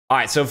All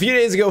right, so a few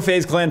days ago,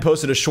 FaZe Clan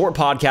posted a short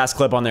podcast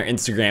clip on their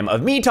Instagram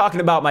of me talking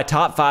about my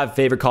top 5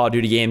 favorite Call of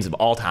Duty games of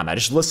all time. I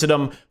just listed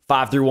them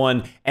 5 through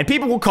 1, and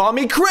people will call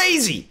me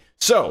crazy.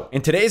 So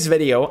in today's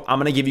video, I'm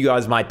gonna give you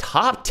guys my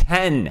top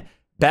 10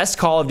 best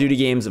Call of Duty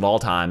games of all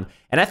time,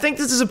 and I think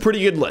this is a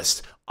pretty good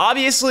list.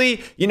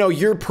 Obviously, you know,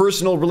 your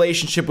personal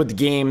relationship with the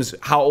games,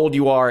 how old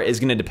you are, is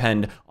going to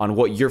depend on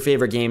what your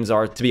favorite games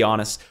are, to be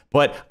honest.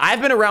 But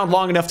I've been around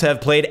long enough to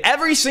have played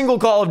every single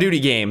Call of Duty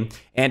game,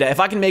 and if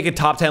I can make a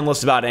top 10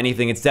 list about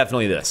anything, it's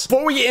definitely this.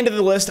 Before we get into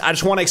the list, I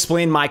just want to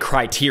explain my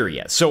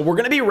criteria. So we're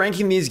going to be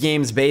ranking these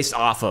games based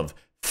off of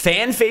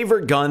fan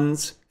favorite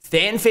guns,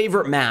 fan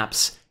favorite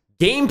maps,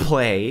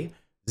 gameplay,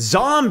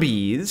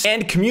 zombies,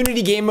 and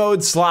community game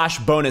modes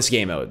 / bonus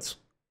game modes.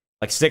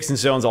 Like sticks and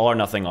stones, all or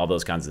nothing, all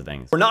those kinds of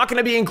things. We're not going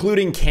to be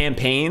including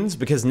campaigns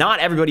because not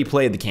everybody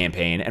played the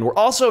campaign. And we're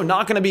also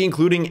not going to be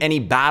including any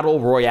battle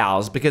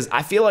royales because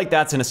I feel like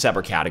that's in a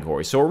separate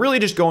category. So we're really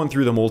just going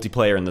through the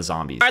multiplayer and the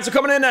zombies. All right, so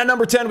coming in at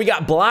number 10, we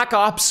got Black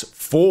Ops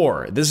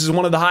 4. This is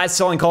one of the highest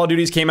selling Call of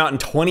Duties, came out in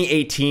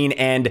 2018.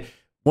 And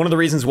one of the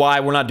reasons why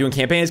we're not doing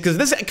campaigns is because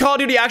this Call of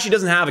Duty actually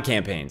doesn't have a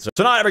campaign. So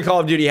not every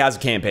Call of Duty has a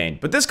campaign.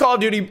 But this Call of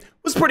Duty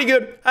was pretty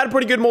good, had a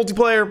pretty good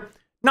multiplayer.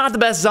 Not the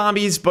best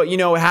zombies, but, you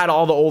know, it had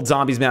all the old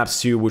zombies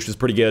maps too, which was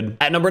pretty good.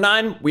 At number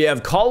 9, we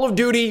have Call of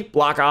Duty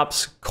Black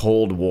Ops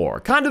Cold War.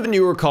 Kind of a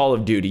newer Call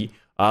of Duty,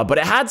 but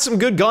it had some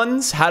good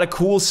guns, had a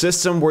cool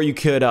system where you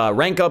could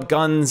rank up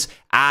guns,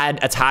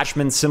 add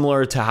attachments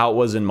similar to how it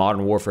was in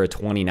Modern Warfare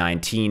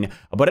 2019.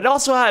 But it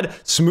also had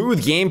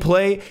smooth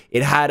gameplay.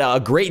 It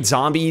had great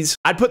zombies.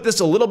 I'd put this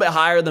a little bit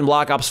higher than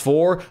Black Ops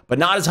 4, but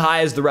not as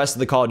high as the rest of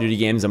the Call of Duty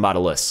games I'm about to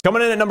list.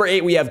 Coming in at number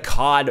 8, we have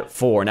COD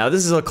 4. Now,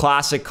 this is a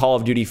classic Call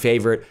of Duty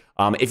favorite.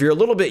 If you're a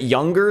little bit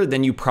younger,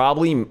 then you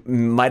probably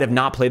might have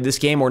not played this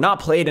game or not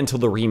played until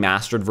the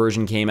remastered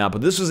version came out.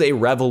 But this was a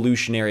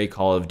revolutionary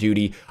Call of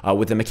Duty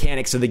with the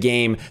mechanics of the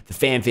game, the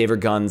fan favorite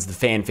guns, the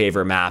fan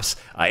favorite maps.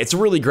 It's a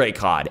really great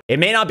COD. It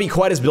may not be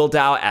quite as built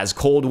out as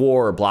Cold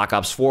War or Black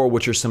Ops 4,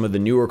 which are some of the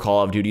newer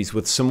Call of Duties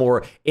with some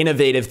more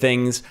innovative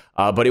things,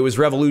 but it was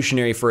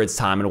revolutionary for its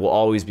time and will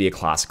always be a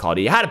classic Call of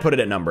Duty. I had to put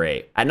it at number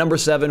 8. At number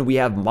 7, we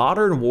have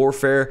Modern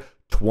Warfare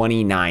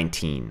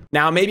 2019.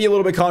 Now, maybe a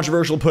little bit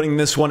controversial putting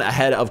this one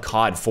ahead of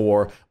COD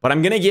 4, but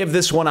I'm going to give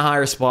this one a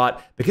higher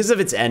spot because of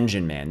its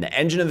engine, man. The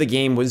engine of the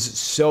game was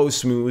so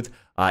smooth.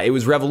 It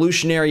was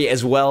revolutionary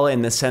as well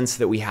in the sense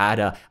that we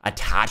had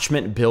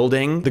attachment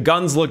building. The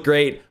guns look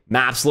great.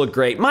 Maps look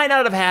great. Might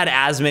not have had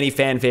as many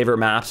fan favorite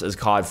maps as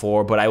COD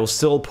 4, but I will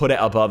still put it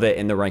above it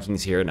in the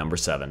rankings here at number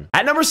 7.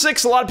 At number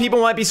 6, a lot of people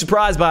might be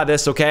surprised by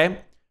this, okay?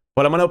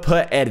 But I'm going to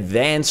put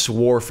Advanced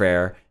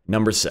Warfare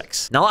number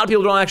 6. Now, a lot of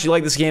people don't actually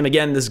like this game.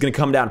 Again, this is going to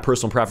come down to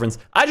personal preference.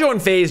 I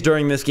joined FaZe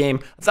during this game.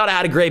 I thought I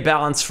had a great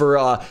balance for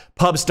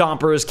pub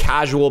stompers,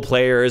 casual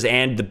players,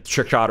 and the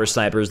trick shotter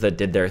snipers that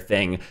did their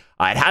thing.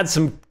 It had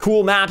some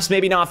cool maps,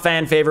 maybe not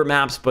fan favorite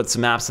maps, but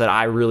some maps that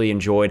I really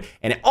enjoyed.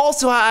 And it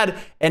also had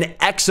an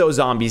Exo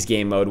Zombies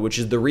game mode, which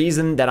is the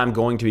reason that I'm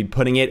going to be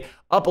putting it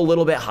up a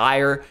little bit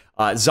higher.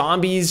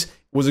 Zombies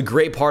was a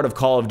great part of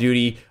Call of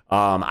Duty.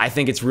 I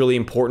think it's really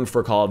important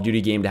for a Call of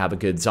Duty game to have a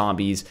good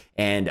zombies.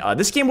 And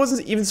this game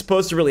wasn't even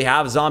supposed to really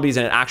have zombies,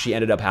 and it actually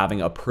ended up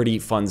having a pretty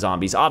fun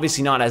zombies.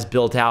 Obviously not as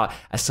built out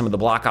as some of the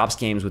Black Ops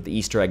games with the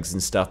Easter eggs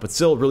and stuff, but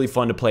still really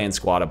fun to play and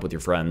squad up with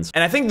your friends.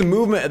 And I think the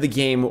movement of the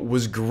game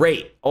was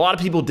great. A lot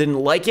of people didn't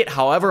like it.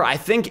 However, I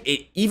think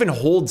it even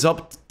holds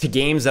up to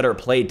games that are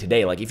played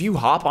today. Like if you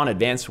hop on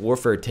Advanced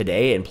Warfare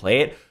today and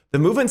play it, the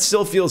movement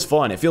still feels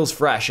fun. It feels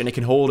fresh, and it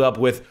can hold up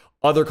with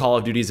other Call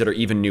of Duties that are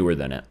even newer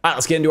than it. All right,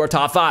 let's get into our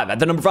top 5. At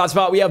the number 5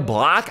 spot, we have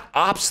Black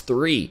Ops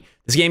 3.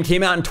 This game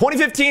came out in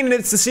 2015, and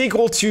it's the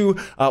sequel to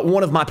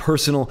one of my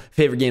personal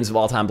favorite games of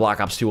all time, Black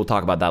Ops 2. We'll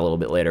talk about that a little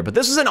bit later. But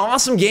this was an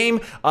awesome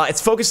game.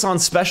 It's focused on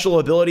special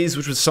abilities,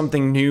 which was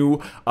something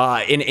new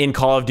in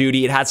Call of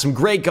Duty. It had some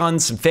great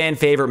guns, some fan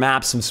favorite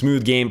maps, some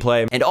smooth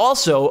gameplay, and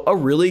also a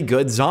really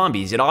good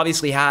zombies. It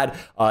obviously had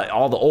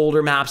all the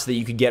older maps that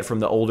you could get from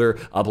the older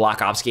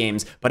Black Ops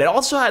games, but it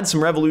also had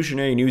some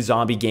revolutionary new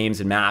zombie games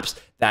and maps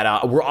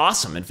that were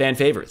awesome and fan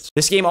favorites.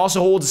 This game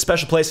also holds a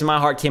special place in my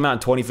heart. Came out in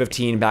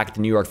 2015 back at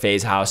the New York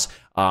FaZe house.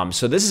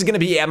 So this is going to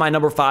be at my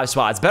number 5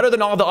 spot. It's better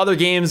than all the other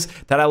games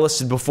that I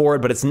listed before,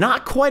 but it's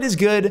not quite as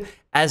good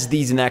as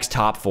these next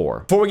top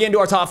 4. Before we get into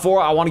our top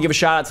 4, I want to give a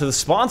shout out to the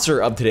sponsor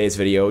of today's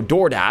video,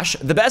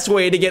 DoorDash, the best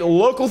way to get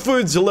local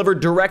foods delivered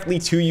directly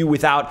to you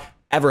without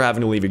ever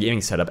having to leave your gaming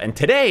setup. And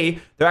today,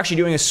 they're actually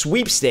doing a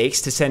sweepstakes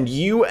to send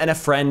you and a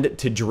friend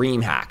to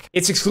DreamHack.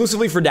 It's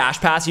exclusively for Dash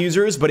Pass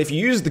users, but if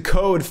you use the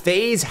code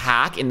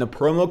FaZeHack in the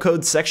promo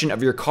code section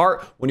of your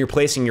cart when you're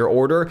placing your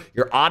order,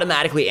 you're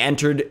automatically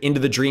entered into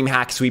the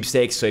DreamHack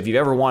sweepstakes. So if you've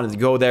ever wanted to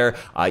go there,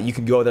 you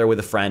can go there with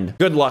a friend.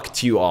 Good luck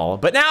to you all.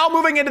 But now,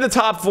 moving into the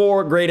top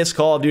 4 greatest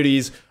Call of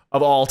Duties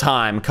of all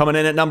time. Coming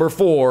in at number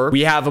 4,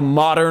 we have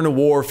Modern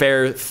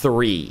Warfare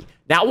 3.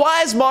 Now,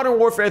 why is Modern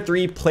Warfare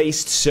 3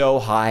 placed so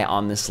high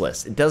on this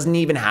list? It doesn't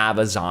even have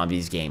a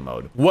zombies game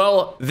mode.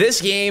 Well,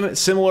 this game,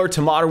 similar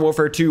to Modern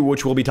Warfare 2,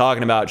 which we'll be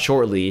talking about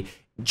shortly,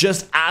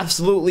 just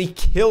absolutely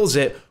kills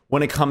it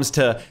when it comes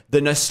to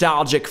the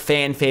nostalgic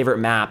fan favorite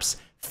maps,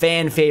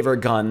 fan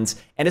favorite guns,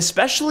 and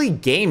especially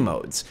game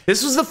modes.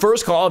 This was the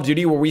first Call of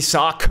Duty where we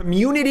saw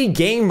community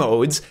game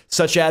modes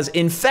such as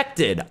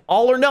Infected,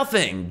 All or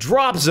Nothing,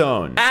 Drop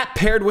Zone. That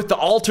paired with the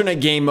alternate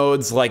game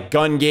modes like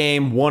Gun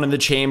Game, One in the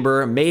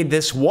Chamber, made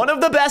this one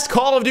of the best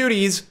Call of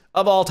Duties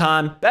of all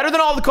time. Better than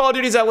all the Call of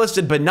Duties I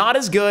listed, but not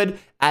as good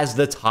as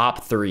the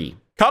top 3.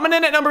 Coming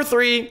in at number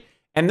 3,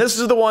 and this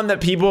is the one that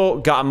people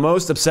got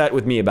most upset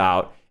with me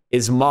about,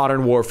 is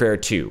Modern Warfare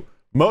 2.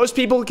 Most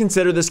people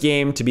consider this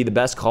game to be the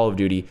best Call of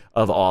Duty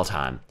of all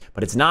time,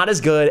 but it's not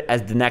as good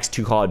as the next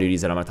 2 Call of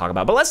Duties that I'm going to talk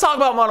about. But let's talk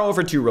about Modern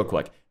Warfare 2 real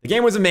quick. The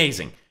game was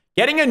amazing.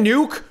 Getting a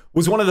nuke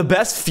was one of the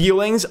best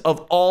feelings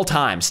of all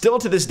time. Still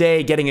to this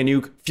day, getting a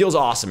nuke feels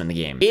awesome in the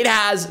game. It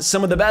has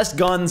some of the best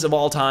guns of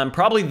all time,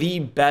 probably the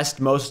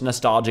best, most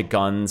nostalgic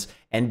guns,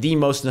 and the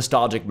most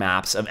nostalgic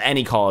maps of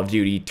any Call of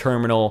Duty.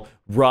 Terminal,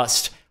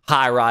 Rust,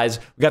 High Rise.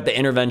 We got the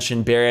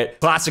Intervention, Barrett,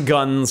 classic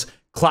guns,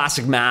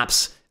 classic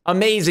maps.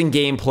 Amazing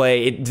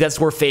gameplay. That's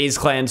where FaZe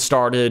Clan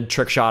started,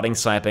 trick-shotting,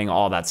 sniping,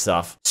 all that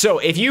stuff. So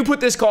if you put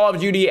this Call of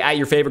Duty at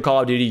your favorite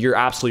Call of Duty, you're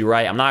absolutely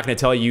right. I'm not going to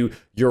tell you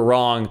you're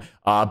wrong,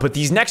 but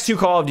these next 2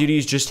 Call of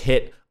Duties just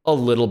hit a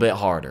little bit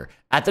harder.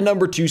 At the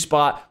number 2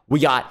 spot, we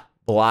got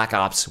Black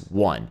Ops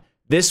 1.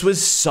 This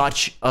was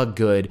such a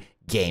good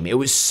game. It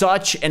was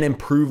such an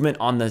improvement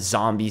on the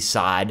zombie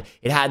side.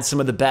 It had some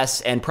of the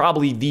best and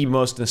probably the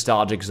most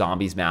nostalgic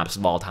zombies maps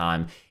of all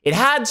time. It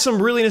had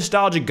some really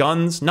nostalgic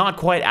guns, not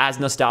quite as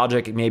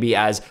nostalgic maybe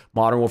as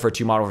Modern Warfare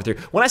 2, Modern Warfare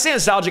 3. When I say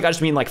nostalgic, I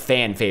just mean like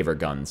fan favorite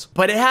guns.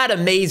 But it had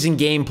amazing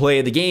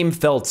gameplay. The game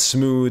felt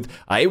smooth.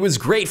 It was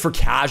great for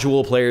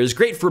casual players,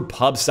 great for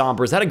pub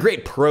stompers. It had a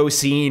great pro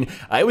scene.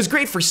 It was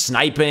great for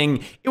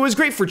sniping. It was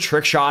great for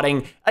trick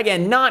shotting.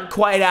 Again, not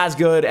quite as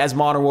good as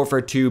Modern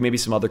Warfare 2, maybe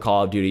some other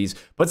Call of Duties,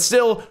 but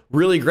still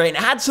really great. And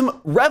it had some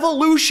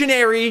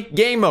revolutionary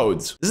game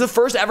modes. This is the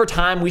first ever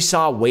time we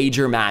saw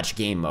wager match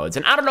game modes.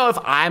 And I don't know if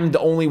I'm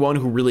the only one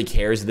who really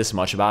cares this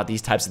much about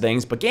these types of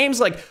things, but games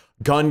like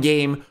Gun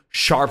Game,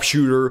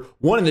 Sharpshooter,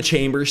 One in the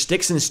Chamber,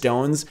 Sticks and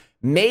Stones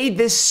made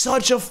this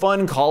such a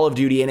fun Call of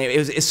Duty, and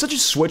it's such a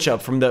switch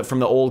up from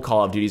the old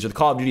Call of Duties or the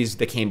Call of Duties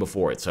that came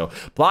before it. So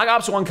Black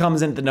Ops 1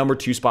 comes in at the number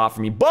 2 spot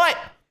for me, but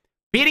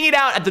beating it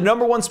out at the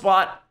number 1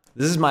 spot,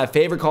 this is my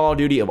favorite Call of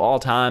Duty of all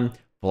time,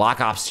 Black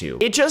Ops 2.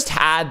 It just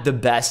had the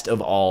best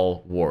of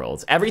all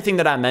worlds. Everything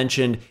that I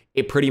mentioned,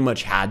 it pretty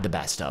much had the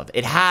best of.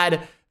 It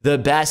had the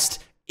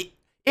best,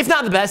 if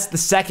not the best, the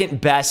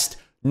second best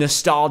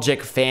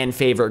nostalgic fan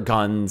favorite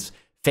guns,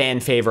 fan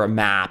favorite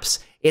maps.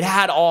 It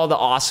had all the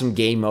awesome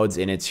game modes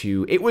in it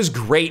too. It was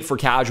great for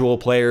casual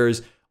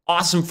players,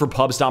 awesome for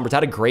pub stompers, it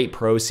had a great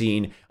pro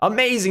scene,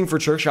 amazing for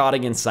trick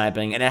shotting and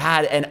sniping, and it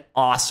had an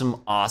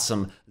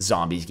awesome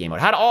zombies game mode.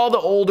 It had all the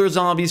older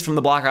zombies from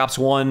the Black Ops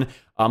 1,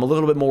 a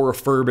little bit more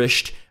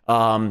refurbished,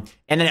 and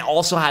then it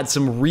also had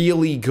some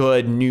really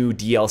good new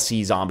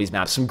DLC zombies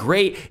maps, some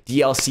great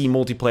DLC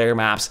multiplayer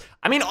maps.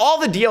 I mean, all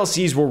the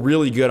DLCs were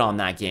really good on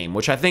that game,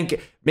 which I think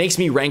makes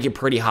me rank it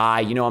pretty high.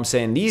 You know what I'm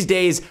saying? These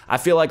days, I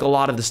feel like a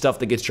lot of the stuff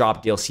that gets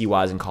dropped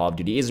DLC-wise in Call of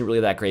Duty isn't really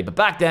that great, but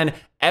back then,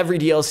 every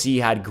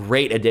DLC had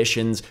great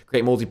additions,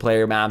 great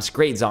multiplayer maps,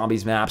 great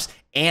zombies maps,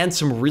 and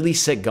some really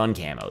sick gun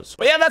camos.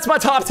 But yeah, that's my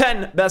top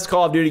 10 best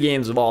Call of Duty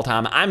games of all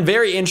time. I'm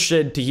very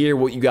interested to hear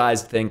what you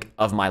guys think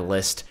of my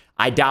list.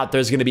 I doubt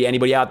there's going to be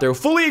anybody out there who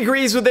fully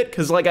agrees with it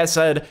because, like I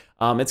said,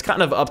 it's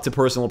kind of up to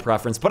personal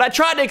preference. But I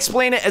tried to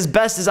explain it as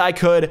best as I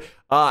could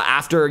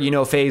after, you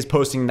know, FaZe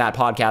posting that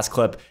podcast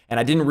clip, and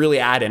I didn't really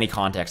add any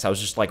context. I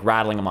was just like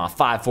rattling them off.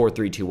 5, 4,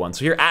 3, 2, 1.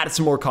 So here, add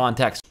some more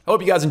context. I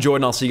hope you guys enjoyed,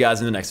 and I'll see you guys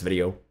in the next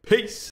video. Peace.